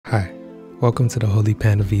Welcome to the Holy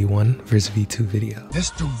Panda V1 vs V2 video. This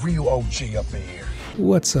the real OG up in here.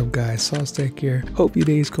 What's up guys, Saucetech here. Hope your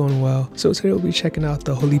day's going well. So today we'll be checking out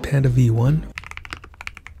the Holy Panda V1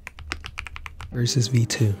 versus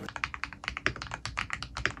V2.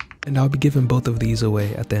 And I'll be giving both of these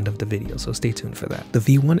away at the end of the video, so stay tuned for that. The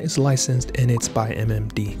V1 is licensed and it's by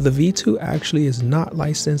MMD. The V2 actually is not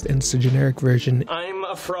licensed and it's a generic version. I'm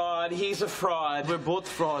a fraud, he's a fraud, we're both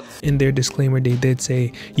frauds. In their disclaimer, they did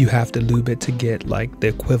say you have to lube it to get like the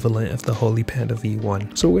equivalent of the Holy Panda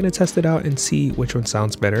V1. So we're gonna test it out and see which one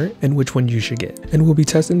sounds better and which one you should get. And we'll be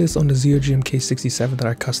testing this on the ZOG MK67 that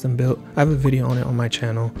I custom built. I have a video on it on my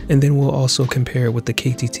channel. And then we'll also compare it with the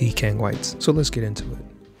KTT Kang Whites. So let's get into it.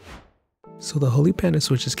 So the Holy Panda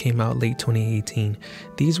switches came out late 2018.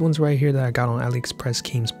 These ones right here that I got on AliExpress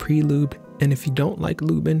came pre-lube, and if you don't like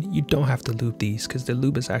lubing, you don't have to lube these because the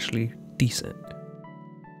lube is actually decent.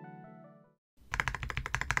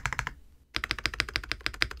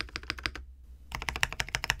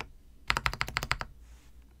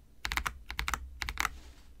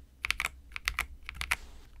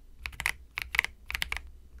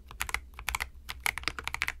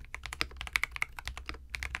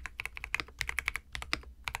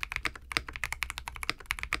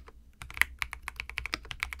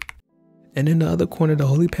 And in the other corner, the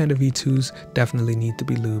Holy Panda V2s definitely need to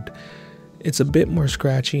be lubed. It's a bit more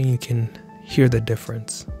scratchy and you can hear the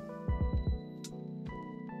difference.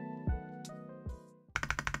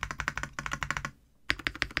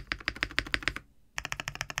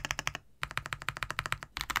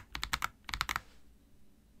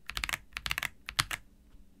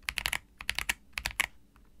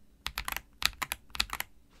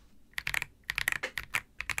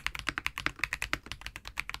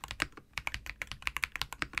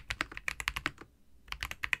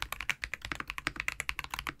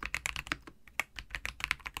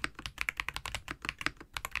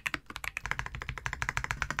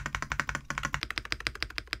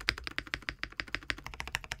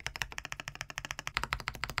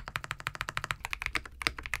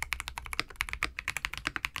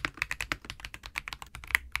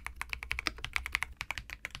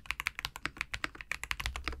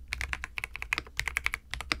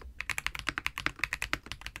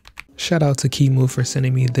 Shout out to Keymove for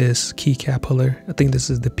sending me this keycap puller. I think this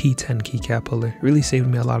is the P10 keycap puller. It really saved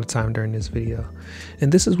me a lot of time during this video.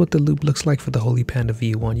 And this is what the lube looks like for the Holy Panda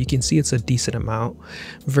V1. You can see it's a decent amount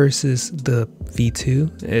versus the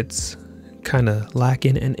V2. It's kind of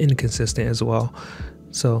lacking and inconsistent as well.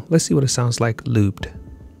 So let's see what it sounds like lubed.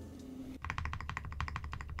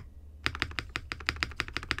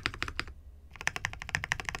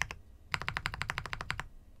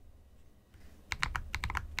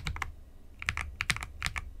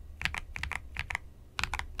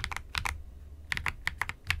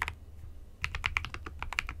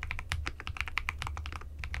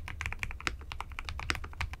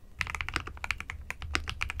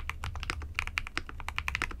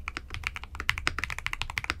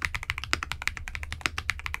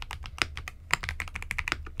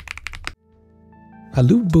 I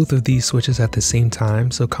lubed both of these switches at the same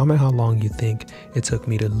time, so comment how long you think it took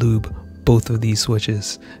me to lube both of these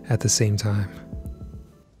switches at the same time.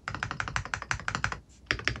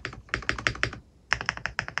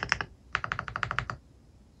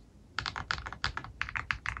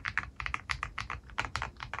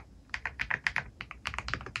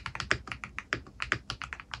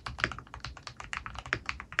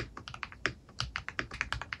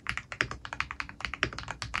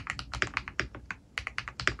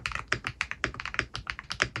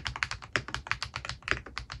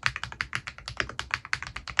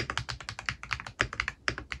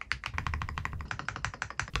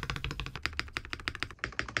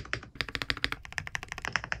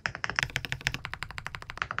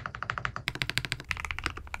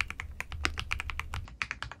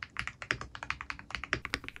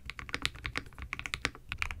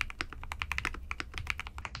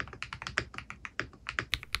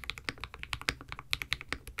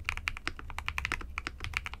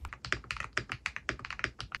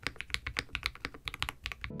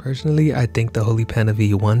 Personally, I think the Holy Panda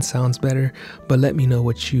V1 sounds better, but let me know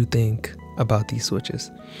what you think about these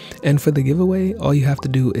switches. And for the giveaway, all you have to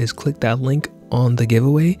do is click that link on the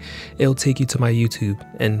giveaway. It'll take you to my YouTube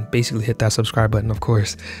and basically hit that subscribe button, of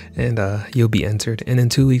course, and you'll be entered. And in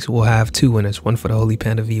 2 weeks, we'll have two winners, one for the Holy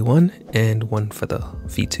Panda V1 and one for the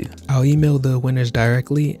V2. I'll email the winners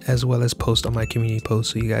directly as well as post on my community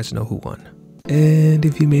post so you guys know who won. And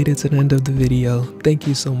if you made it to the end of the video, thank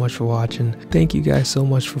you so much for watching. Thank you guys so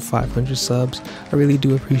much for 500 subs. I really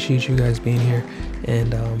do appreciate you guys being here,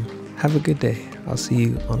 and have a good day. I'll see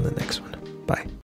you on the next one. Bye.